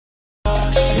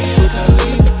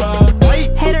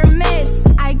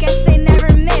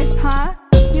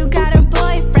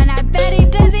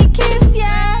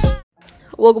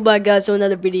Welcome back, guys, to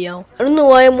another video. I don't know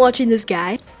why I'm watching this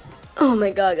guy. Oh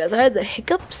my god, guys, I had the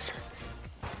hiccups.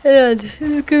 And this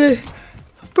is gonna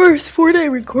first 4-day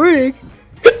recording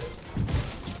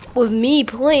with me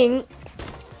playing.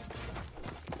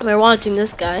 We're watching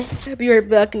this guy. I'll be right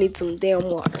back. I need some damn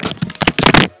water.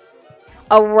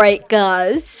 Alright,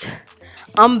 guys.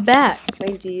 I'm back,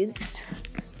 my dudes.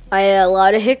 I had a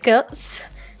lot of hiccups.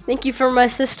 Thank you for my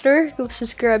sister. Go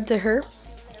subscribe to her.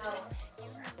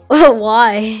 Oh,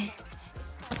 why?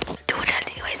 Do it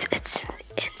anyways. It's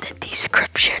in the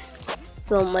description.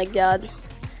 Oh my god.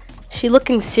 She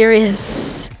looking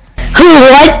serious.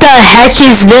 What the heck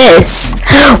is this?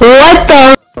 What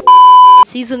the?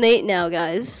 Season 8 now,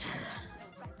 guys.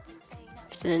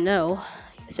 Didn't know.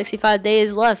 65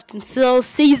 days left until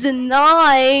season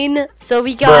 9. So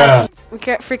we got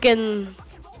freaking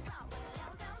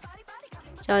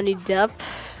Johnny Depp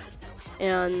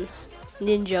and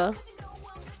Ninja.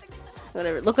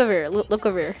 Whatever. Look over here. Look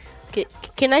over here.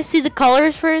 Can I see the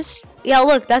colors first? Yeah,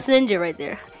 look, that's Ninja right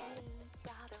there.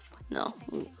 No,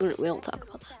 we don't talk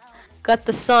about that. Got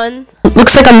the sun.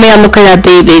 Looks like a man looking at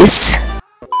babies.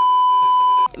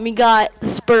 We got the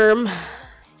sperm.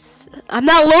 I'm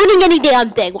not loading any damn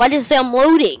thing. Why did it say I'm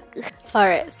loading?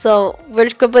 Alright, so we're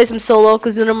just gonna play some solo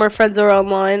because none of my friends are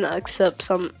online except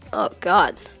some. Oh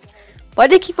god. Why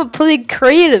do they keep on playing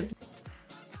creative?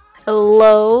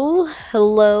 Hello?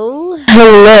 Hello?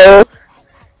 Hello?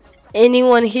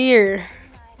 Anyone here?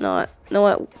 No,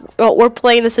 what? Oh, we're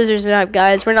playing the scissors map,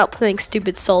 guys. We're not playing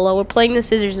stupid solo. We're playing the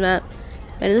scissors map.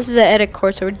 And this is an edit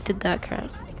course, so we did that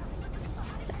crap.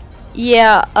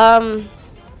 Yeah, oh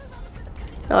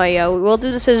yeah, we'll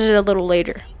do the scissors a little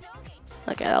later.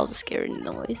 Okay, that was a scary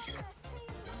noise.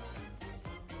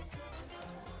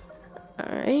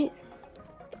 Alright.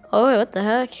 Oh wait, what the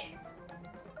heck?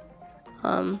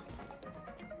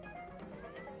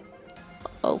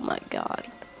 Oh my god.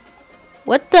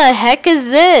 What the heck is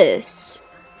this?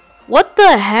 What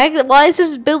the heck? Why is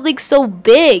this building so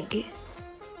big?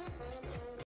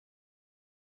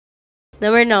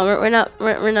 No, we're not.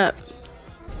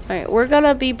 Alright, we're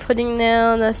gonna be putting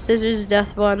down the scissors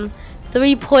death one.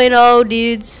 3.0,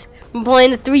 dudes. I'm playing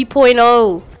the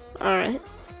 3.0. Alright.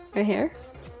 Right here.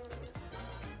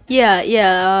 Yeah,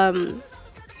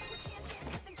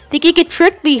 think you could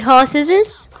trick me, huh,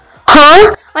 scissors?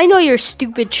 Huh? I know your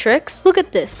stupid tricks. Look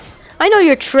at this. I know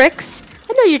your tricks.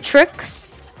 I know your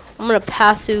tricks. I'm gonna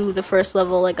pass through the first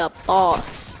level like a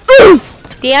boss.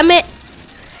 Damn it.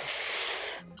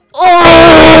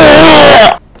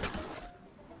 Oh!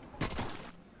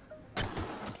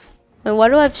 And why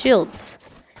do I have shields?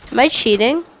 Am I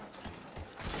cheating?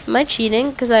 Am I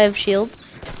cheating because I have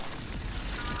shields?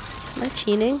 Am I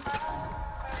cheating?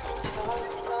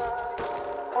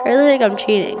 I really think I'm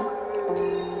cheating.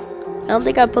 I don't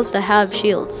think I'm supposed to have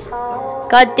shields.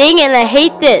 God dang it, I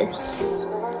hate this.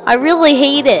 I really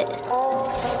hate it.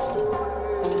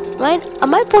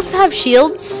 Am I supposed to have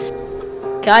shields?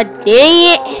 God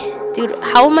dang it. Dude,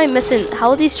 how am I missing? How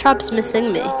are these traps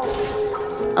missing me?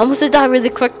 I'm supposed to die really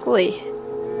quickly.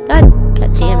 God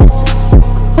damn it.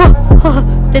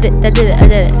 Did it. I did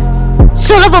it.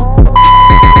 Son of a...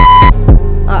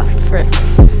 Ah, frick.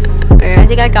 Alright, I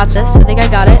think I got this. I think I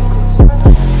got it.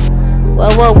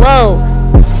 Whoa.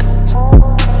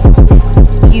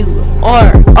 You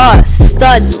are a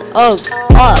son of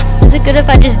up. Is it good if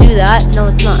I just do that? No,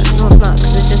 it's not. No, it's not.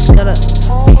 Because it's just gonna...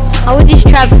 How are these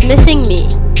traps missing me?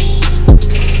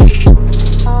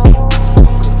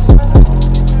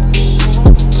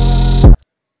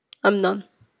 I'm done.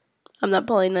 I'm not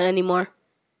playing that anymore.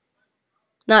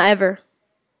 Not ever.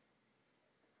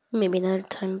 Maybe another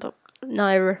time, but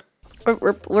not ever.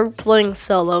 We're playing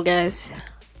solo, guys.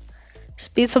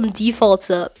 Speed some defaults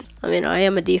up. I mean, I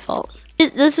am a default.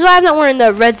 This is why I'm not wearing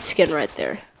the red skin right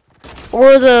there,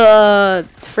 or the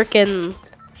freaking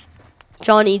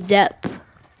Johnny Depp.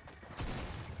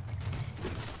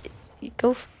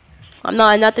 I'm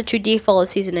not the true default of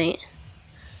season 8.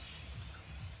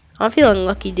 I'm feeling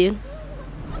lucky, dude.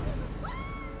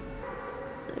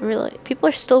 Really, people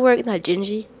are still wearing that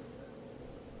Gingy.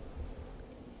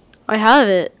 I have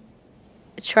it.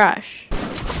 It's trash.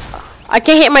 I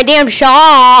can't hit my damn shot.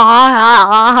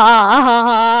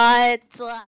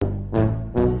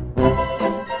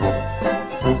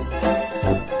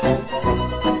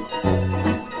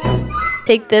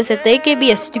 Take this. If they give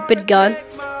me a stupid gun,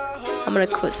 I'm gonna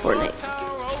quit Fortnite.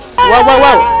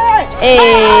 Whoa.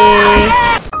 Hey.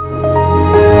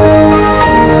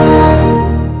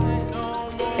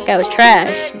 That guy was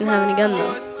trash. He didn't have any gun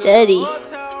though.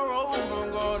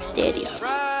 Steady.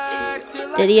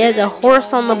 That he has a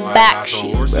horse on the back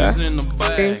sheet, bruh.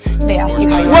 They ask you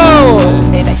how you Whoa!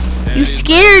 say that. You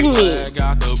scared me.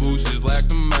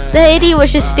 The idiot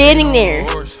was just standing there.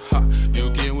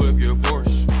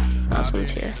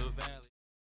 Awesome's here.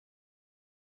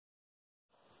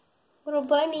 Little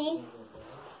bunny.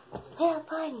 Little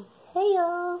bunny. Hey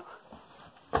y'all.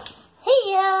 Hey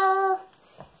y'all.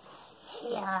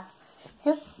 Hey y'all.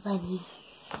 Little bunny.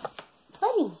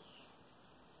 Bunny.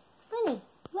 Bunny.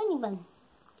 Bunny bunny.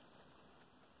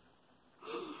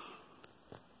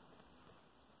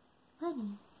 Bunny.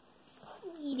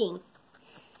 Eating.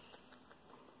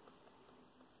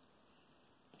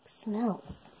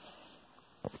 Smells.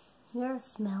 You're a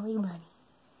smelly bunny.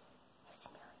 You're a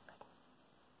smelly bunny.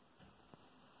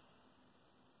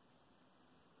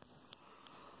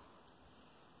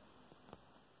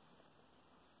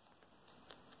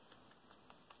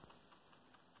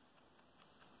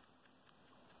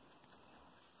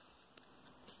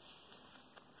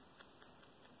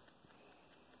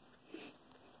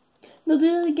 No, do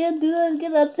that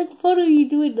again, I'll take a photo of you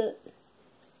doing that.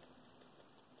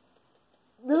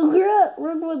 No, crap,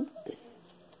 run one.